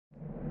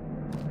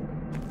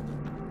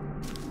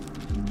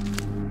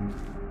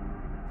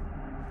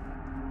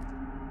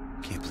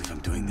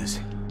this.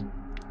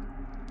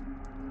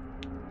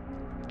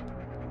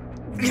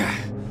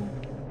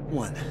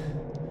 One.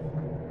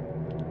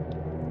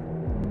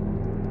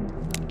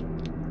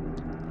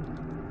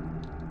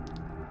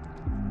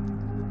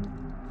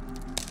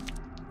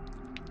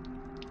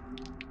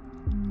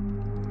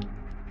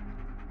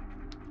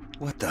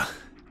 What the?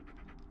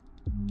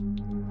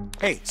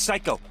 Hey,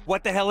 Psycho,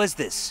 what the hell is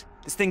this?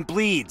 This thing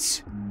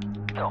bleeds.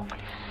 Don't be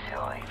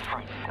silly.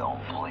 Freaks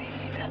don't bleed.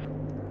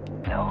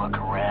 Now look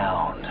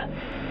around.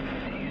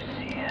 Do you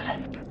see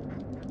it?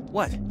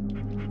 What?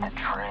 The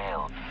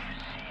trail. Do you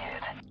see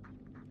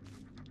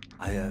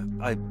it?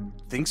 I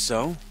think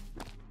so.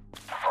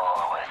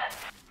 Follow it.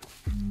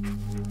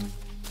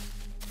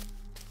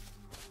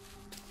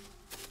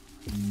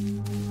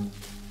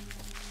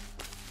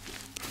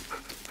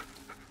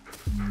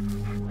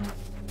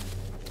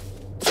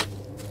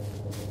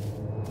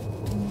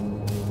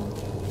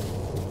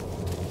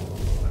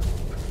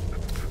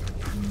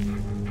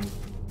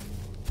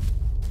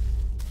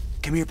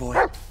 Come here, boy.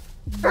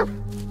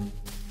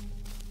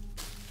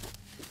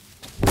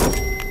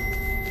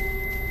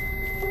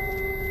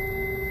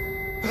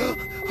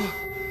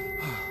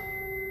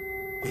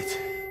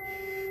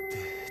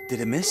 Did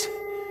it miss?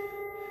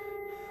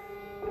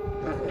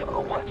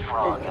 Oh, what's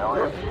wrong,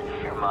 Ellis?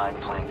 Your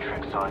mind playing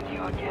tricks on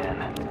you again.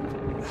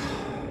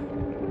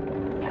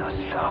 Now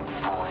stop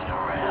fooling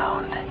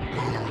around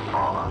and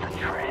follow the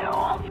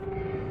trail.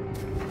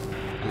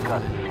 You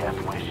got a death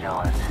wish,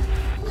 Ellis.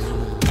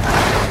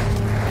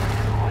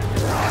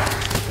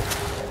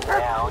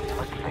 Now you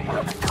must face the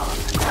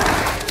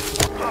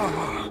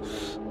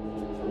consequences.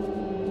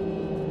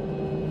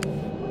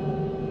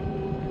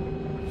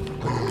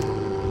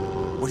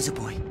 What is it,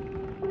 boy?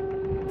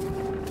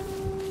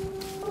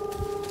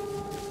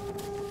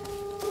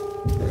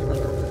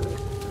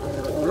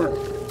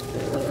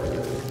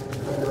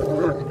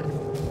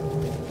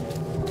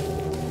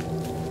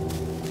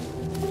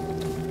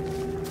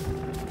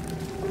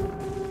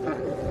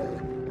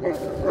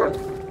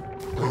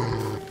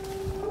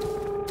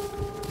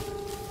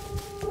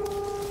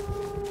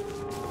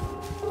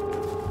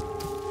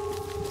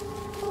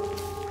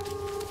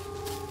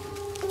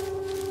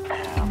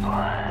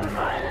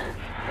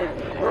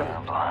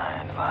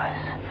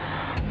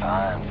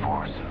 Fine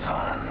for some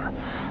fun.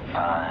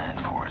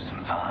 Fine for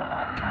some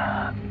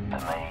fun. They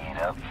made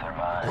up their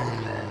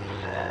minds and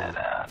set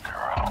out to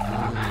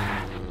roam.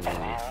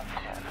 And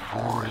into the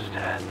forest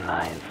at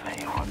night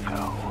they would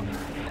go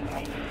to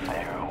meet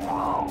their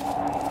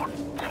woe.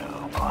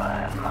 Two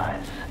blind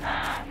mice.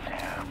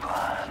 Two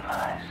blind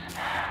mice.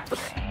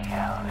 See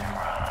how they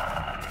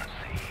run.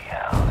 See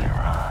how they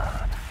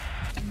run.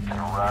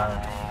 They're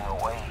running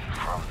away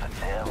from the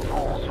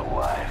devil's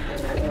wife.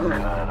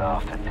 Cut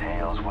off the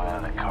tails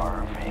with a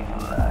carving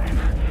knife.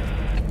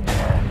 Have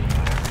you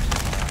ever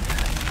seen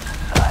such a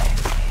sight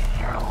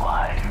in your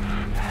life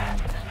as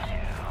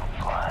two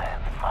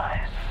blind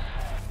mice?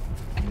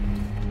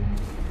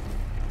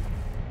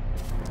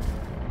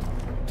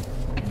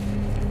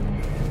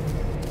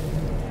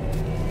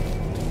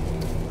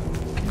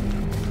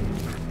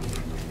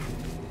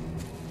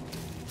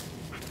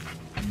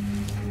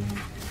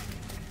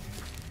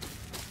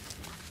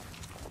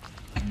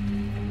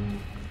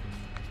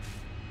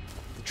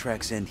 The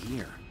tracks end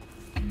here.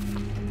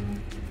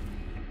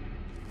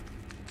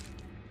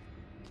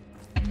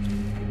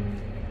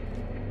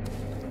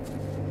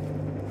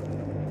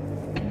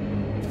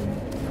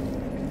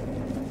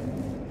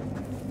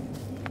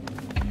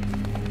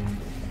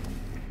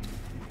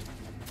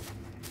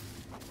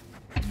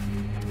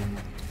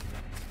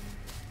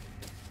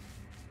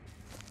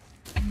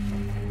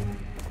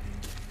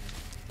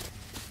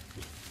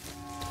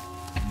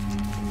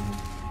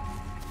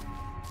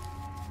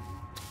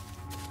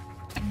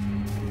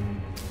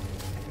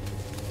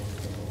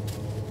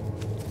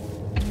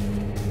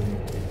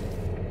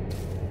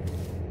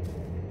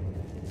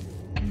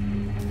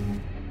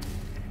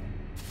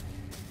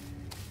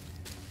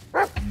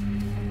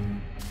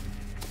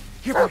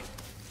 Here, boy.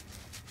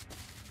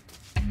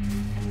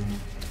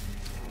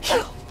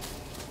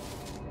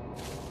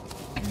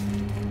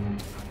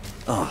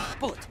 Oh,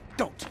 bullet,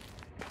 don't.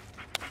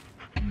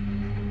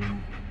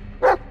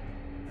 I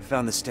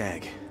found the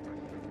stag.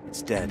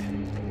 It's dead.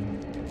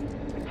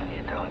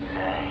 You don't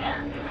say.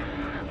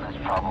 That's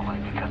probably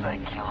because I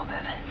killed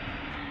it.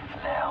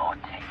 Now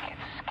take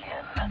its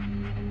skin.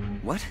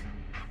 What?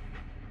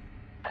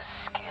 The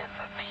skin,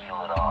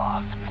 peel it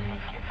off.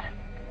 Take it.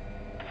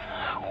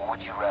 Or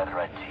would you rather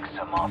I take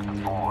some off the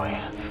boy?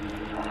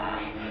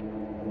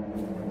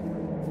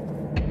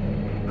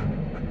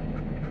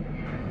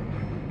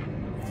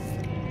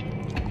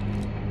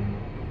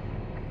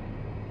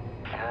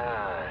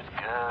 Good,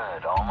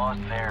 good.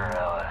 Almost there,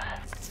 Ellis.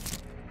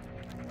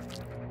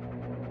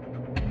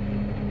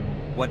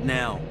 What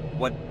now?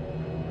 What?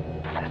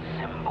 The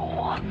symbol.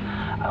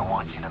 I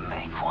want you to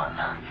make one.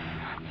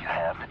 You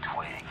have the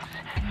twigs.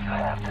 You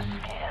have the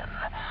skin.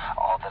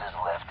 All that is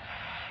left is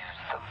to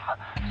use them.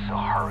 So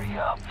hurry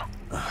up.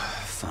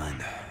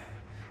 Fine.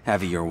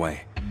 Have it your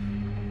way.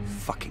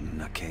 Fucking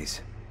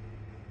nutcase.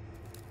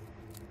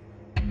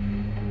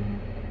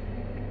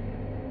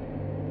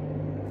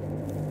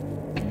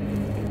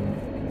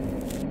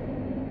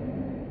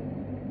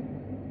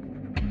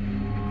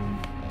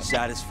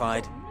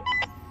 Satisfied?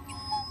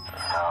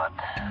 Not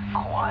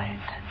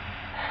quite.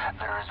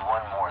 There is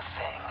one more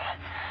thing.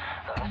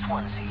 Now, this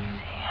one's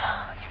easy.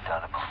 You've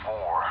done it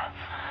before.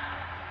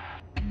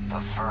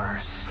 But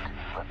first,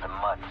 let the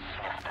mutt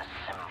sniff the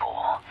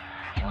symbol.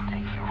 He'll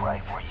take you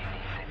right where you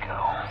need to go.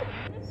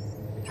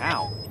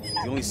 How?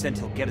 The only scent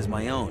he'll get is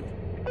my own.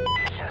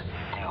 Just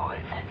do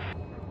it.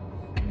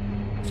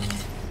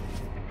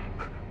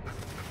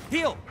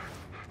 Heal!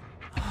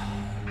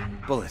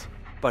 Bullet,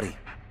 buddy,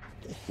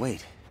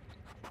 wait.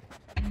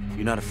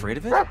 You're not afraid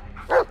of it? Did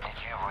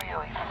you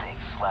really think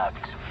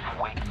slapping some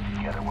twigs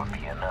together would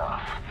be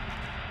enough?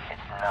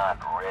 It's not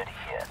ready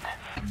yet.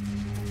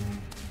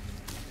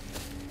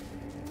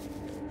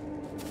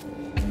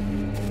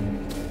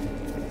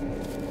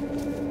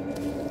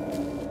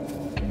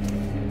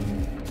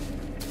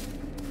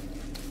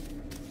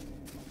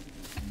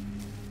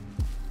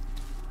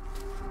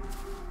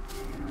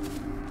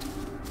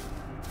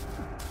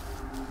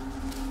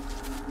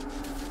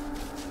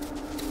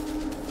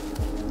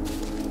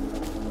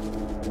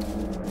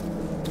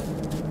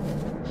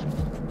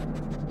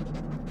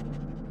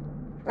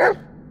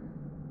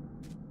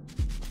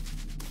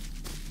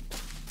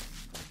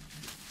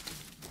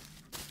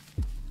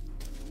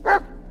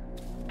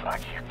 Are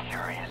you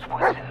curious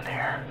what's in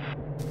there?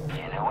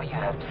 You know what you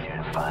have to do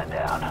to find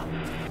out.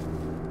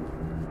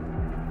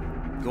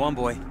 Go on,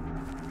 boy.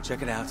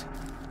 Check it out.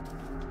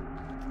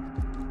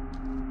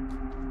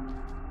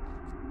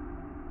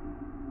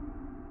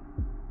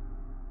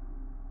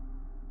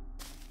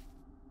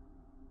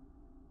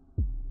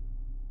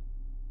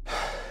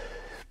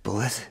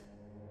 Bullet?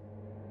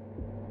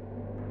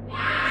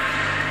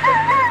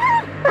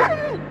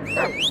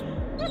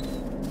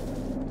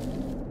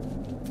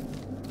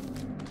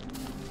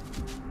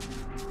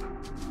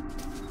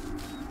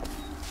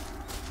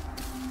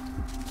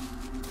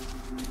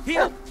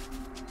 Heal!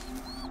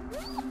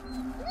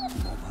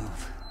 Won't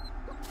move.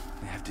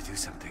 I have to do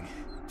something.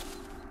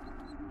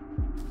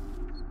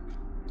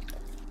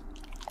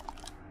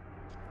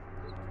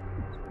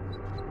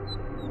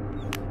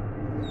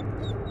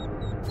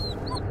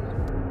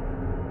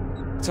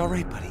 It's all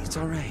right, buddy. It's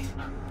all right.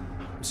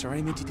 I'm sorry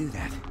I made you do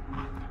that.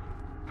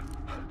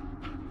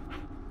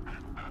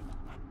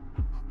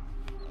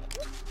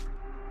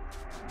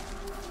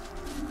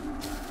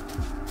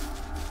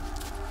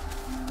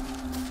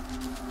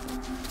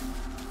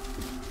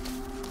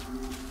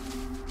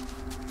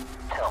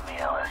 Tell me,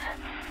 Ellis,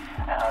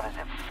 how does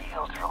it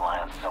feel to rely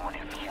on someone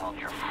who killed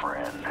your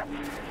friend?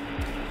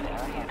 Who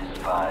do you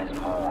despise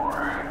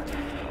more,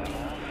 me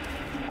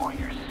or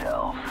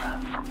yourself,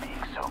 for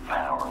being so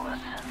powerless?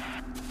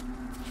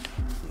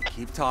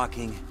 Keep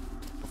talking.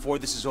 Before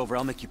this is over,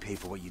 I'll make you pay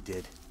for what you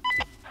did.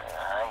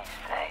 I used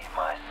to hate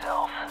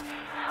myself.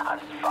 I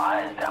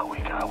despised how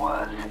weak I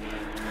was.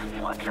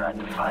 I tried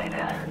to fight it.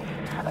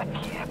 I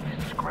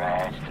kicked,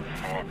 scratched,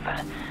 and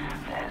bit,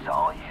 but it is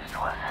all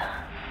useless.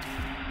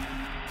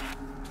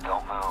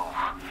 Don't move.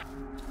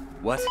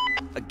 What?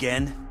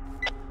 Again?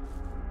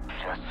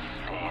 Just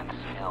stand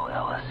still,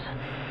 Ellis.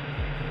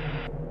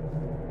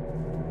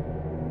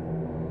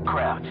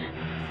 Crouch.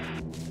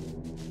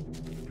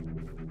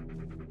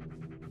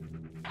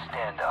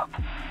 Stand up.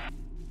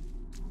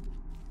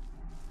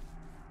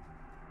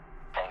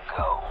 And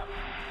go.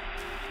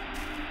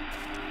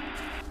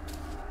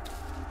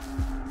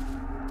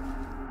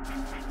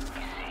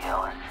 You see,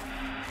 Ellis?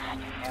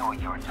 You do what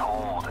you were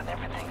told and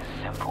everything is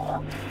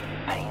simple,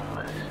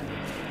 painless.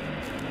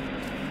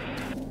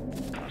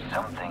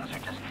 Some things are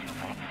just too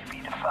big to be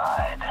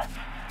defied.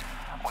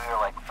 We are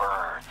like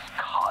birds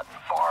caught in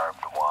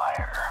barbed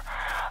wire.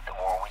 The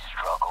more we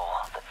struggle,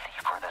 the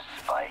deeper the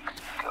spikes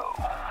go.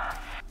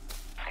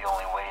 The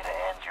only way to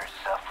end your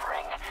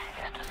suffering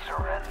is to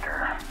surrender.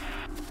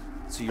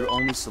 So your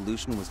only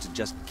solution was to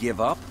just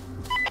give up?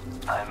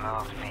 I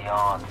moved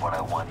beyond what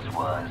I once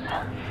was.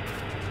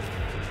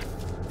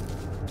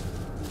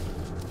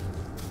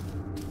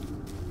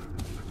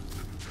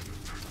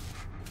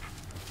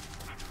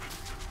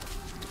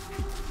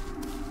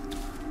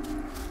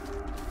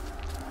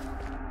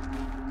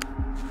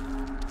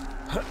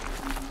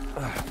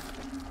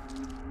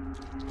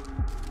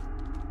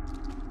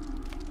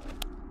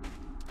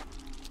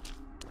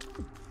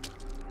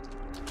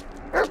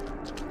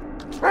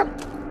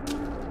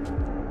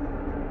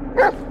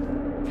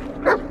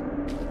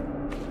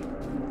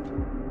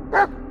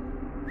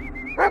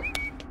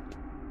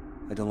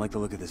 I don't like the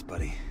look of this,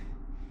 buddy.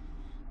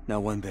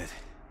 Not one bit.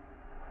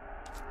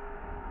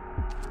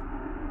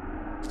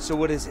 So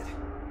what is it?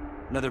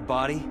 Another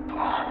body?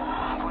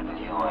 Wouldn't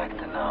you like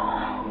to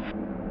know?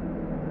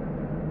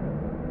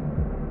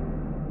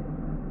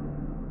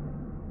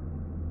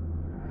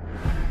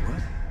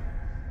 What?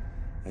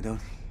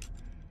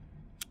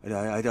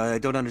 I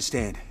don't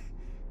understand.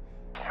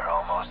 You're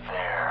almost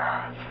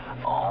there.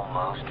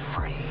 Almost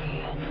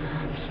free.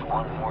 Just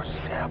one more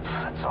step,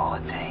 that's all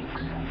it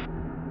takes.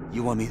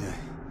 You want me to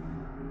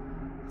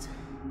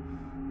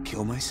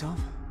kill myself?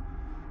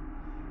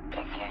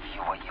 And give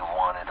you what you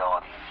wanted all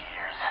these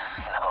years.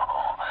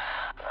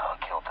 No,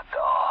 kill the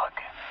dog.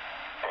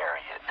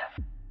 Bury it.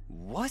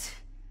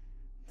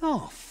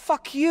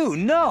 Fuck you,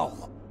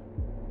 no!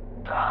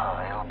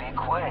 Oh, it'll be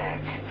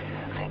quick.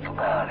 Think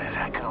about it.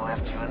 I could have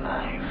left you a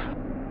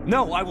knife.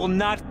 No, I will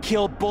not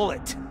kill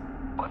Bullet.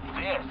 What's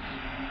this?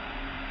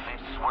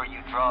 This is where you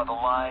draw the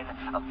line?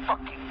 A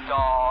fucking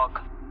dog?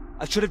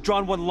 I should have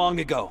drawn one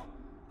long ago.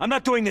 I'm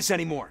not doing this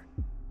anymore.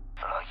 Oh,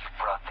 you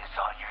brought this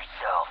on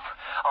yourself.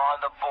 On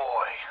the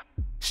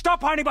boy.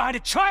 Stop hiding behind a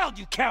child,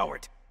 you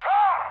coward!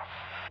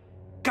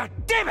 God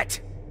damn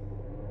it!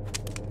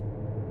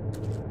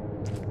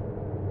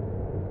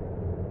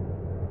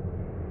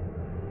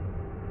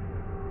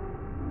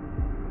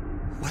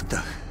 What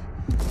the?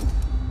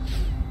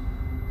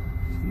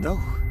 No.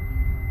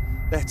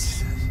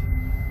 That's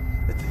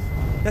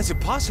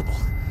impossible.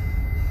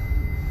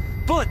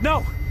 Bullet,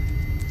 no!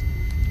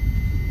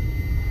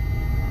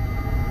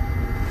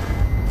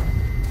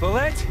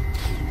 Bullet?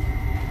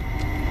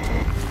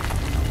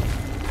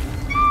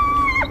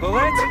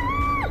 Bullet?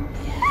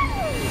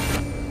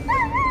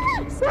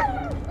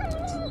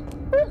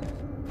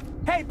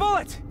 Hey,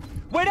 Bullet!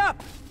 Wait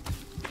up!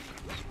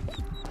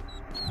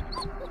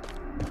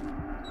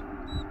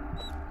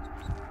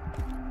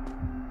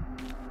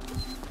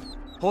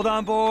 Hold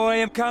on,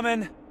 boy, I'm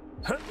coming.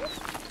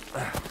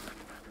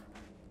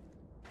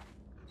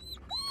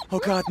 Oh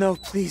God, no,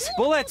 please.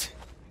 Bullet!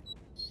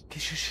 Okay,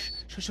 shush,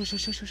 shush, shush,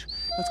 shush, shush, shush.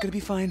 No, it's gonna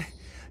be fine.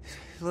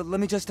 Let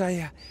me just,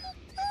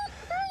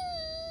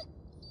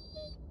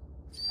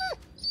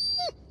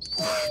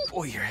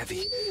 Boy, you're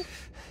heavy.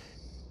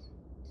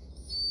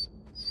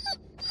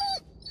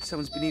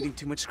 Someone's been eating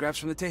too much scraps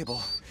from the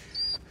table.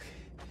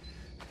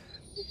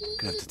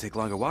 Gonna have to take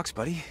longer walks,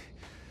 buddy.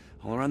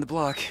 All around the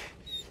block.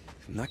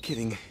 I'm not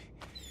kidding.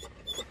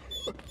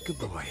 Good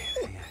boy.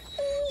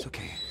 It's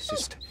okay.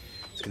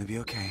 It's gonna be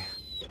okay.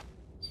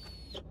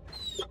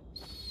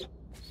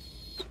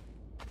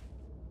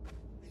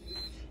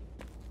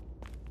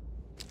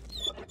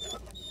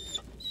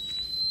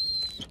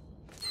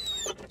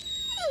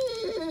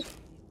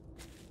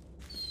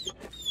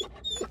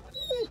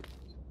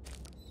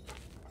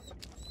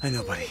 I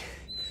know, buddy.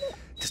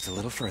 Just a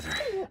little further.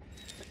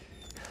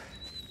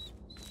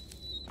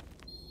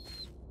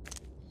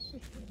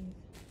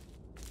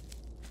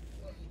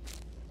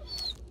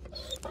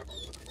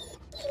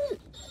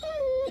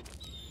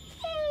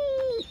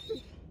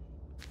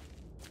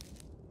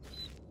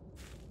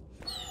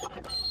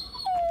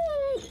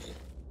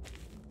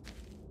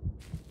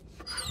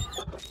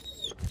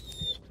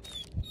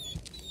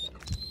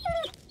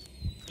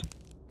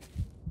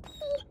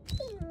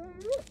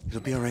 It'll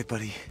be all right,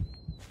 buddy.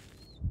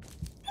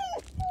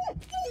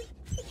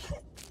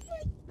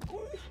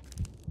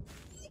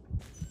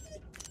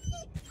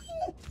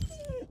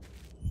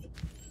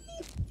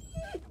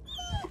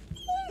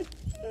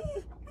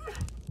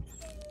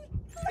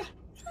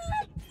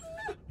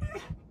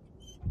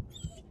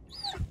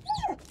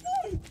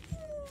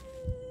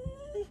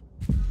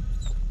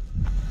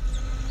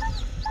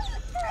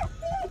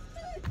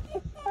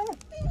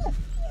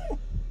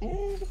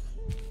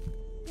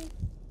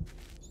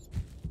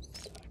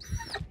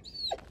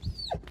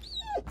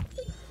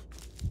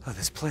 Oh,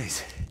 this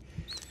place.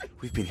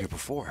 We've been here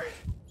before.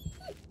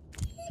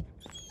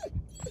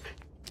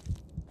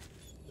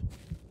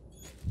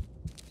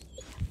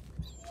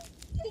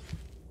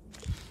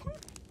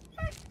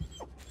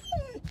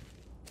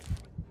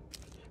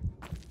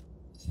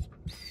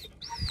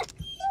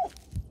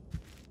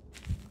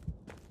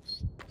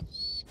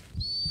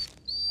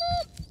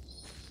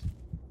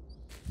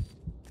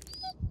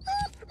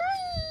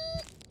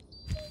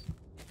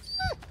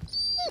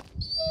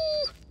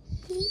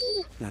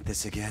 Not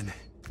this again.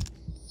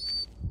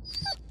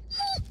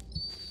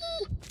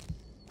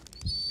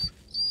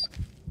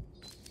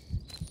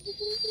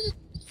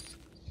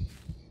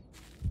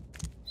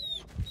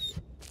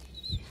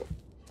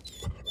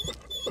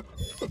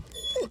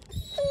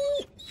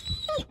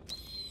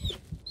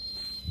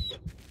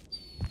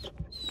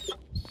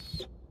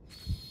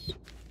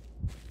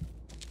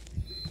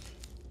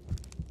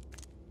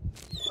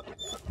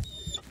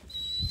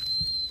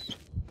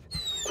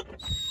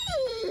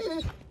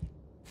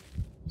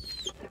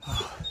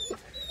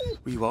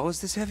 Were you always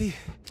this heavy?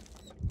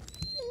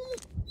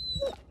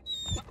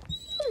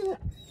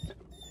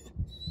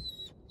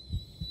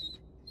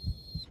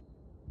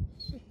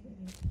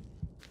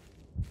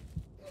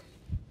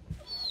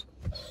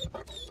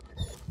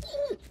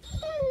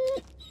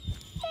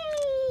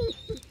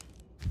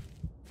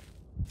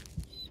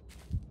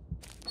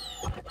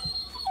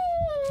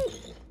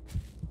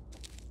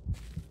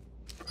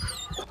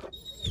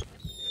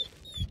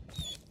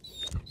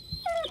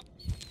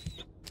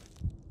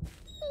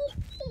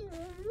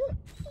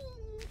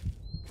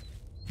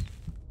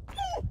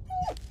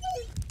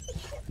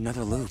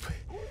 Another loop.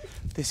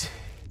 This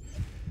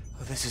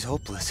is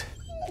hopeless.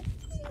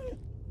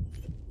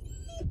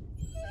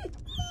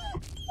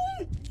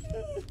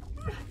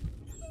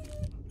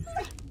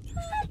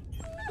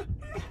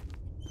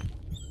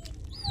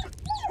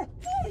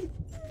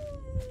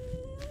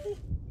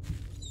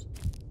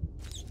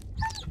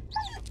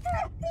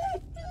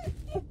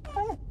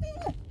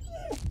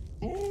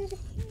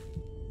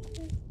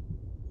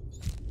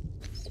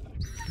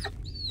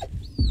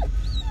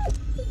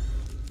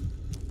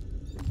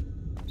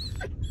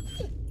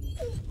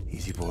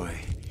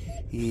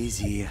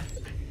 Easy.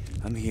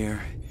 I'm here.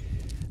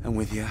 I'm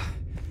with you.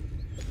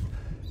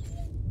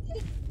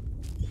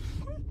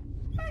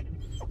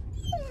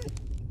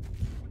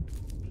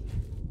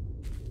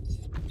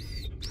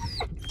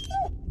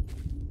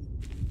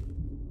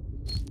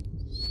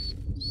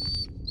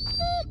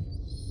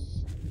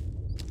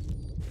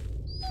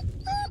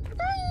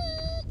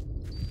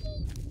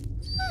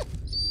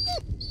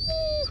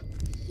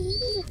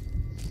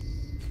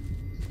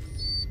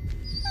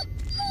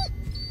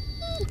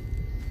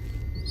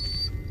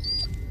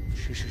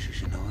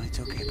 No, it's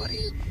okay,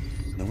 buddy.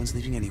 No one's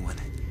leaving anyone.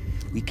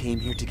 We came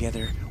here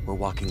together, we're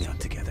walking out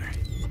together.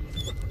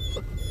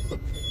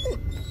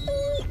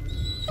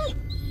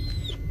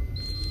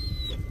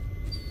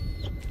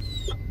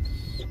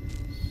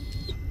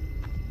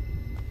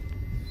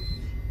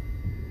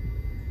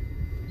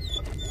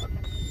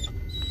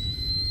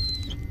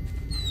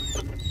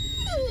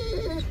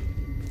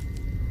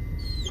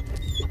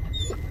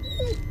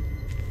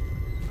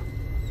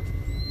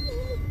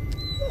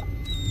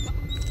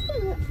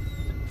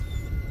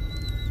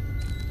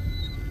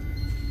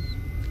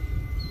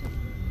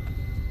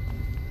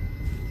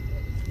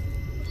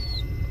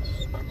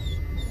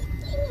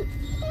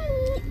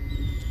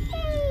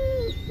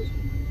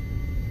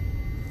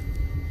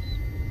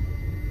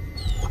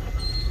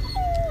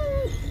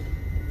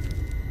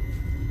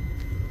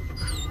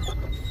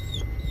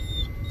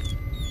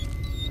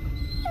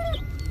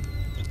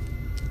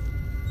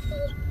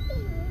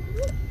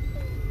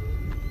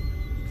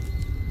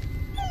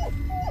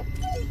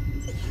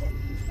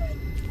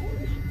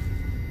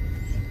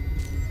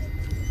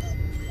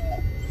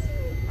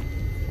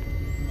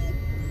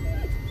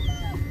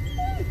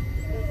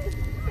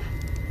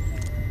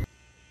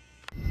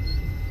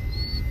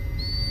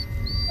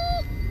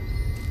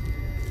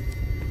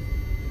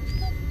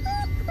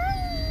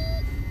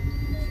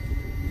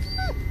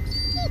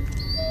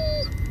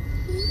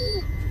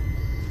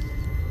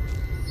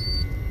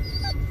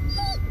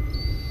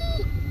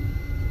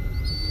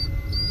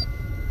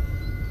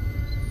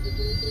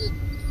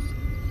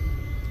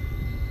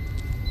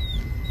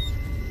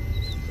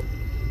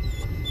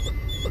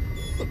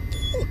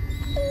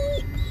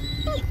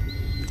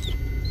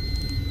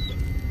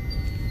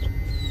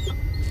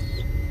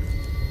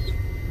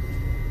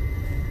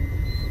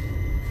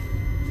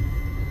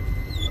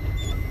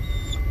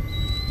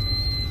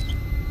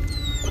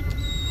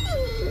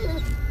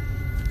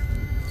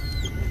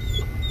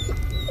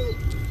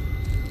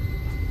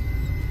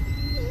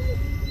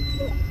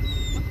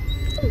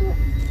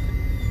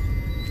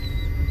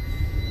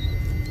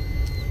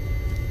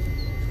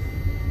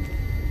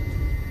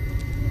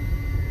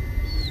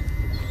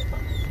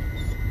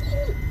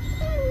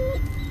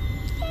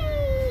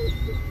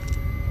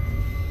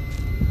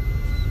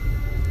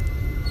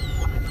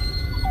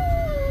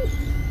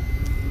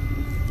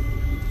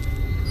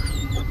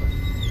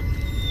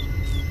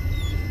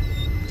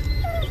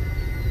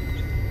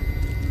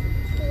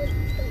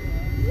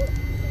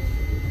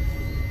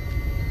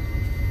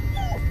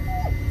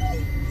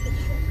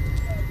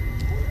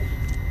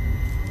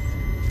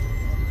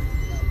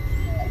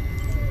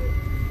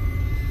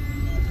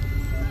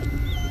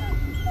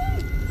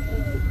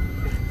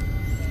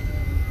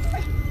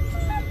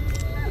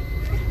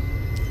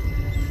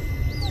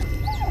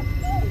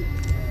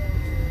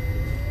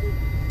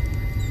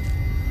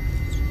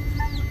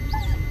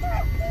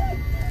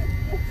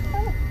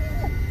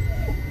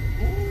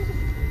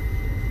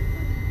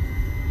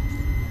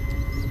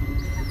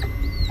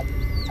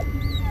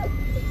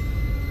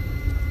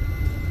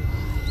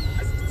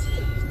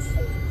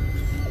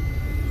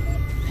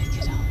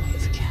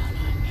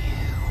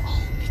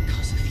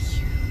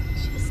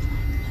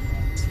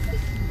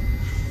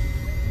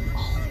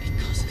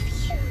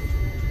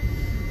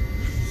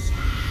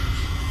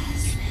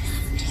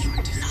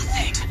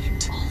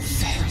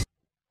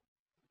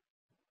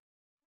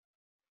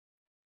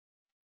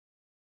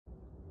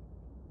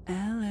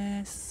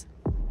 Alice.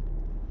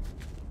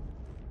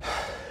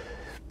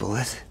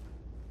 Bullet?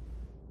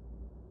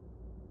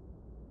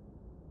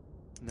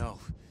 No.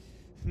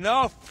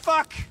 No,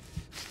 fuck!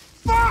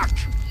 Fuck!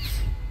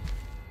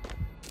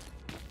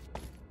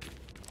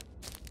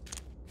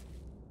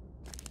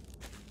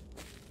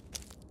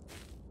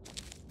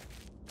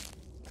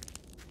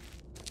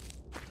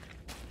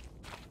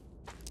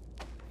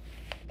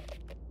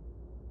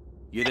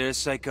 You there,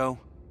 psycho?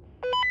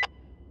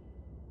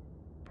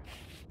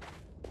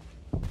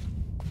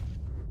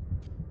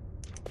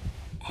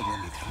 Let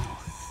me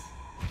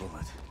through.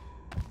 Bullet.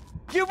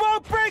 You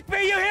won't break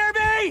me, you hear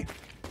me?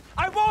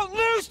 I won't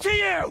lose to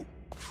you!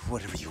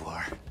 Whatever you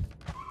are.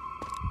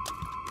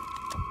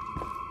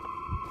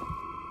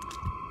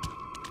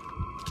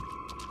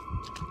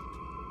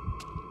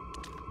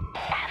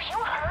 Have you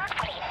heard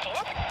what he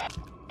did?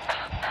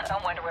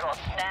 I wonder if it'll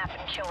snap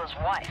and kill his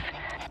wife.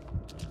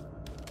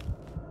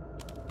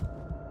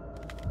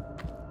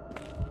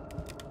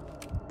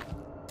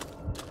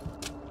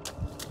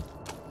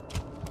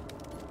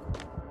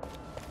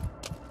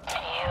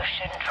 You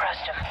shouldn't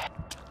trust him.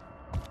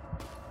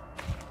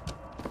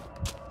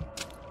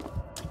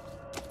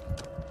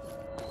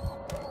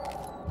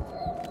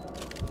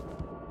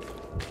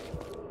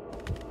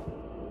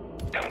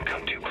 Don't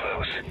come too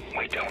close.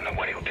 We don't know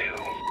what he'll do.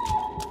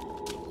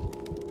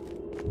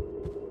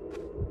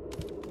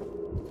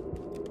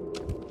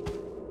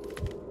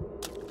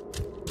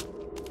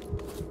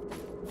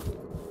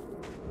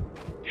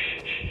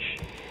 Shh.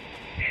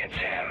 It's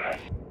him.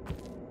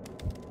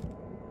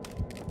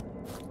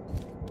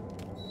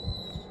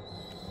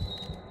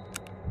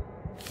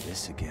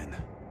 This again.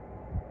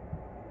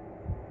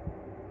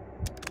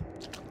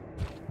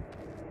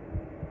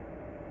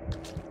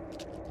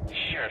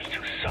 Sheriff's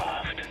too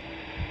soft.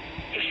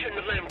 He shouldn't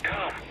have let him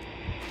come.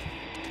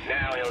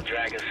 Now he'll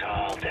drag us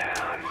all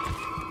down.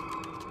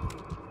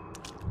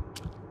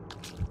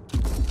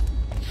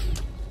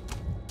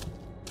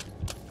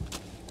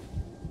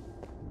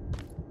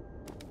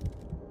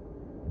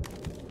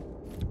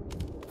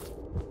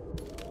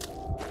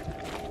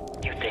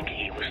 You think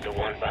he was the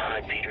one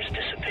behind Peter's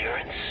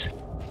disappearance?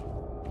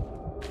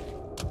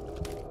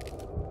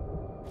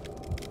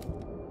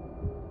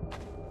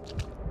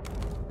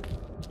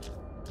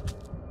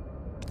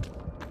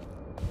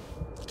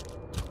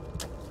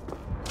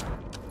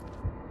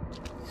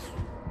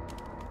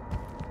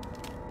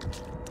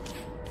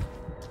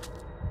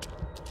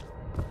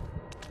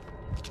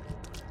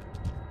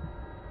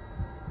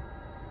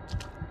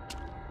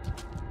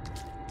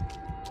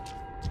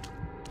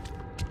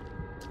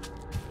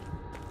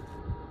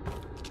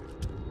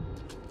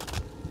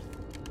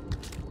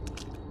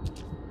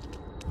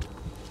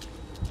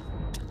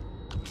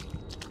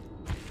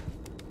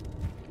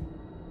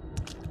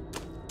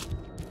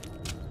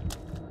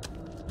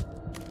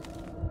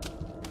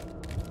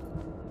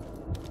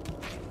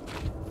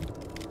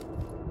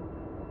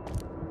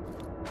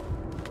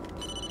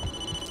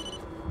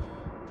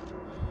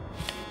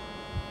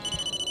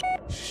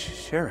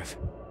 Sheriff.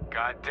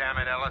 God damn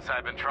it, Ellis,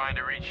 I've been trying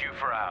to reach you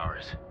for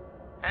hours.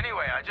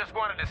 Anyway, I just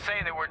wanted to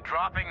say that we're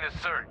dropping the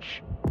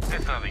search.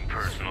 It's nothing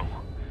personal.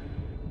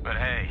 But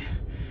hey,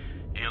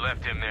 you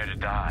left him there to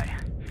die.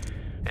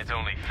 It's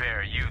only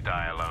fair you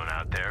die alone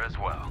out there as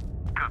well.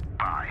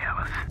 Goodbye,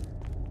 Ellis.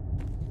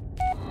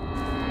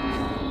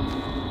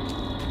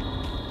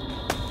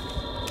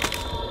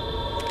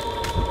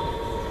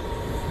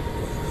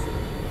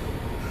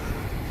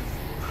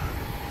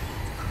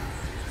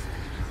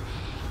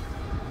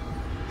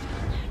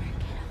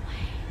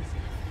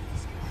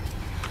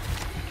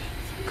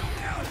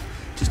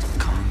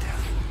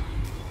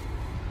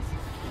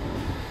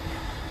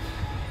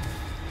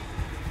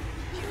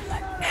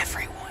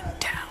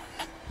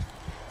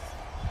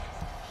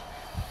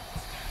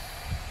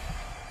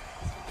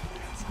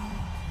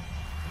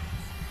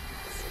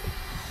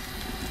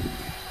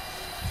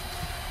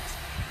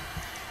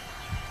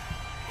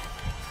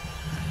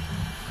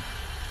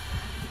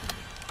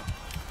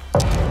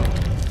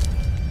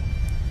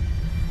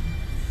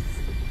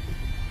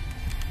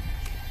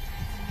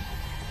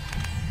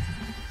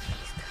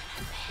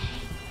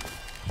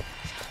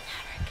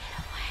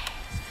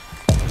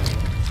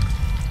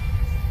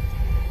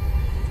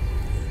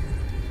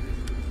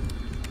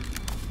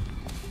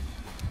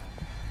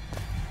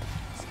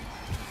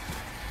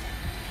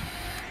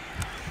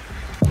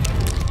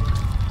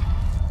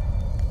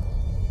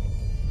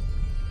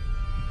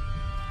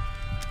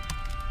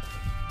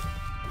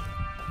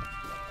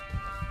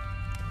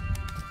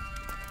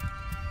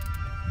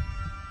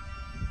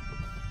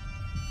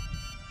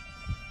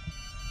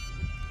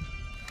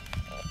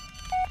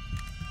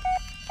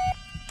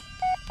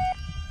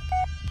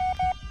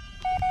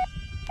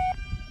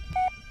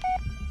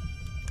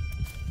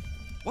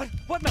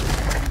 What?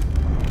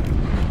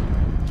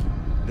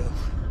 No.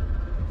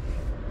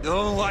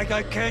 No, like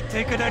I can't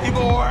take it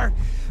anymore!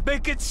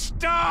 Make it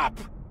stop!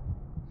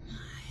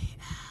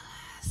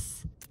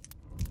 Alice.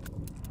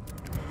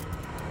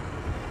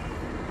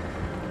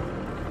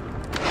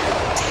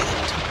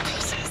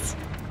 Pieces.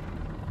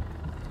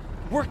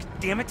 Work,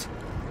 damn it!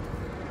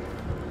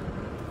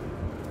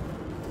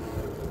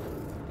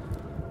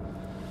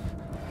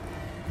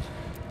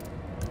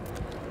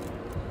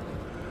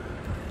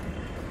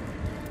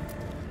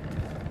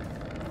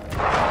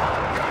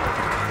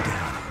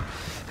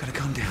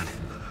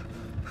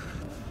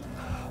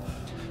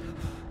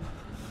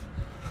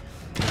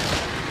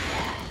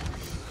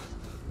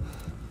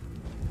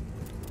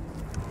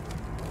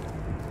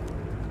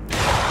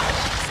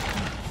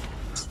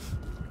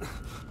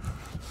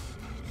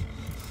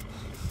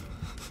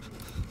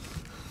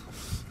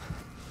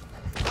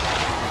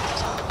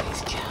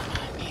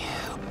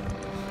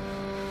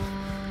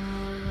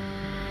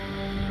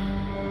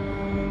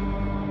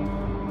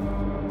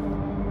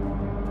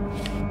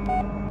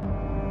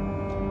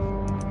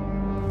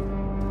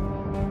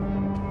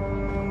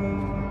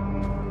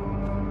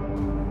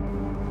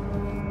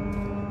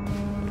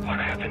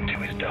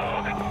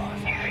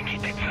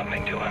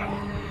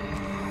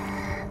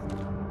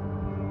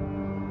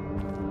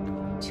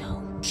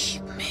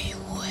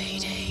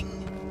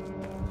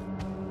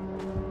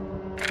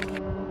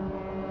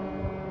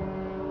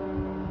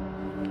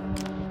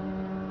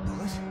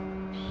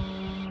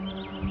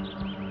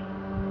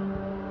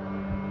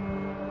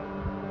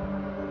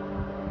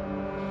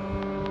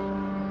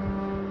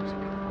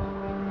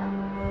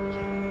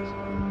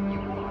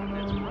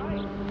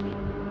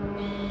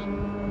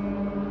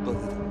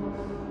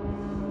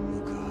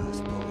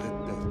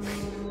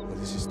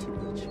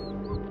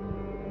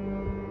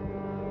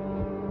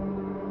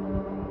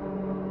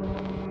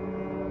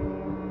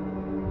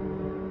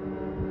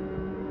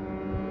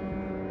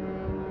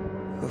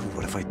 Oh,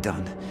 what have I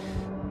done?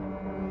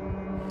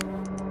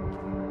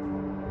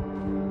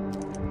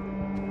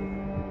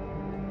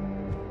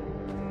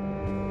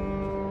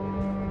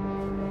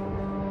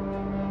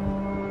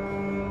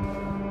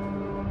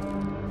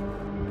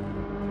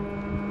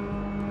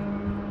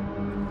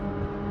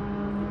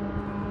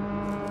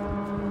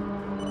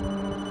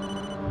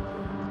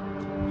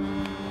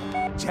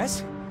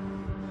 Jess?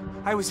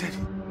 I was at...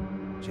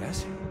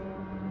 Jess?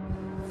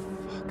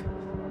 Fuck.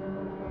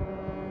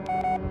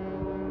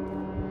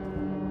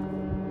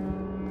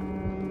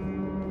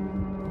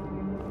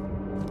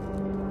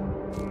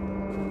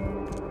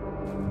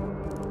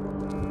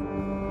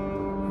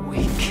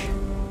 Weak.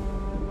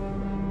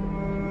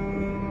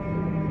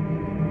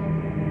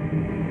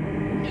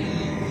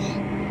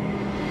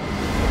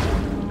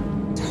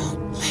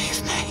 Don't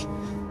leave me.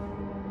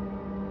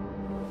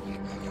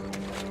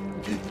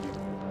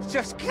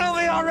 Just kill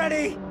me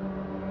already!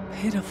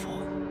 Pitiful.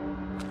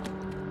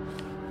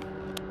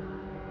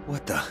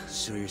 What the?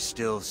 So you're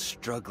still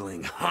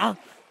struggling, huh?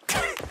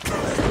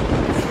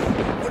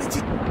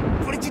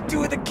 What did you do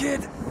with the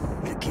kid?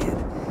 The kid?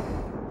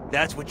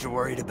 That's what you're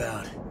worried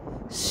about?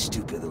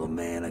 Stupid little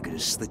man, I could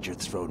have slit your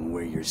throat and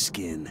wear your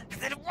skin.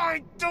 Then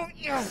why don't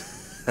you?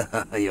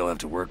 You'll have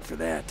to work for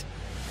that.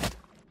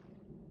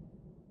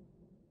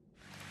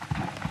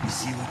 You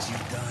see what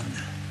you've done?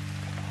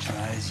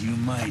 Try as you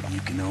might,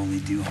 you can only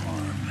do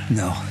harm.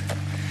 No.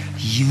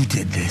 You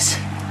did this.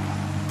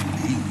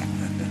 Me?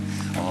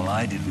 All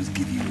I did was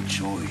give you a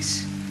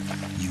choice.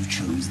 You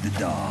chose the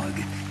dog,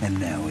 and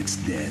now it's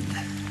dead.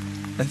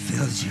 I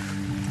failed you.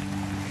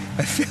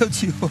 I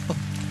failed you all.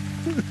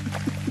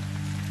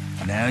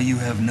 Now you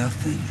have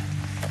nothing.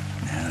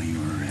 Now you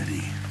are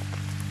ready.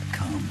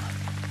 Come.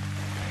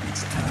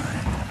 It's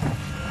time.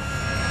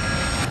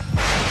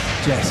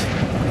 Jess,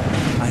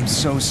 I'm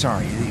so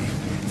sorry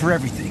for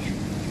everything.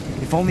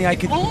 If only I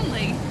could...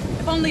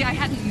 If only I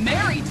hadn't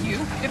married you.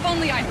 If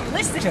only I'd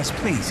listened. Jess,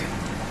 please.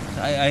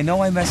 I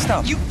know I messed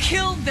up. You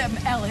killed them,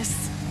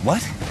 Ellis.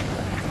 What?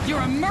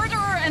 You're a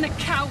murderer and a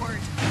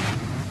coward.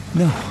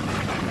 No.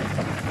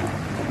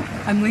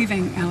 I'm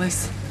leaving,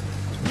 Ellis.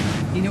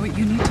 You know what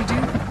you need to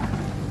do?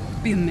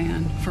 Be a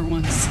man for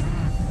once.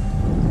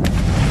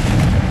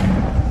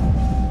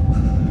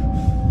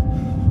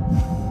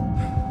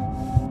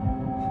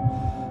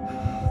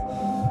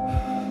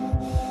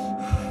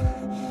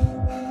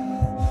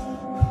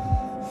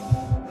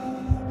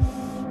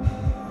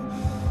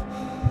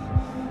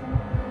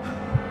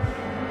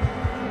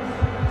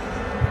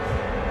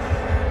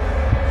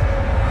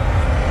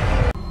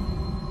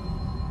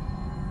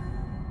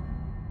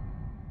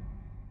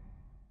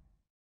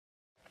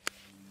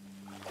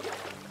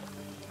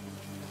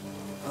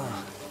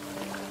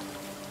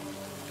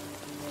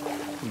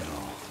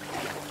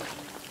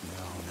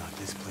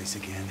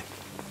 Again.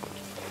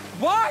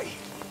 Why?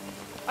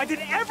 I did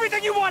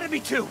everything you wanted me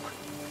to!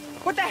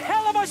 What the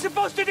hell am I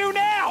supposed to do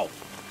now?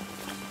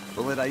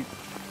 Bullet,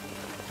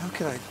 how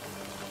could I...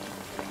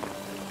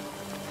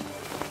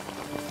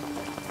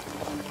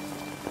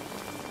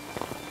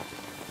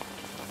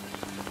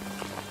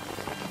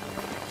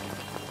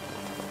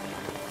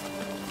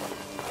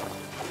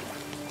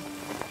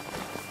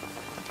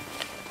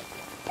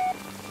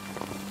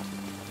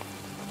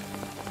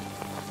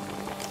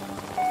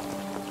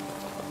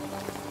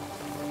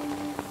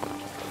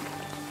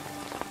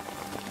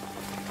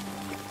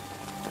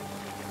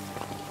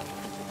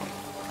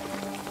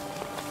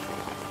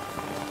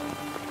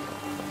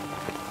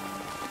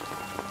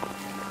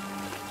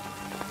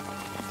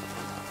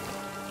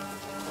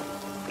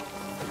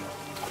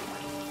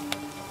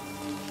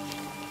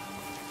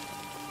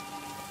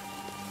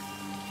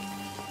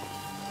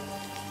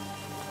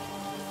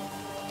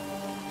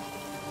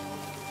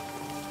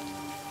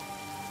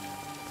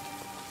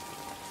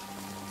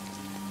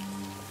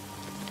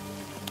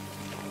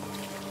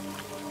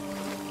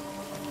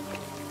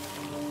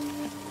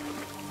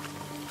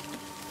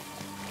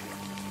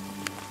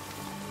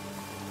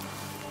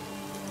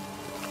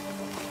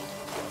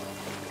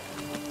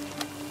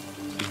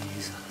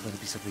 Let it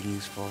be something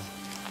useful.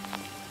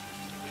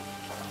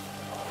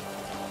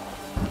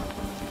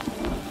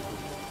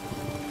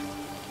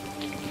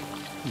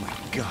 Oh my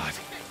God.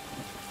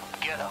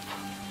 Get up.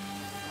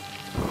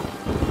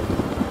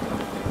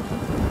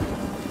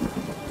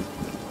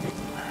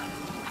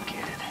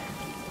 Get it.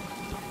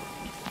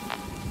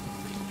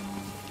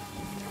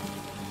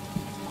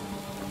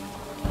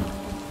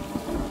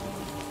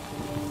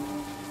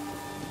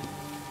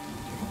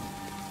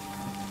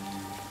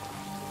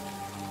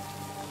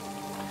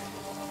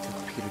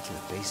 Took Peter to the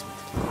basement.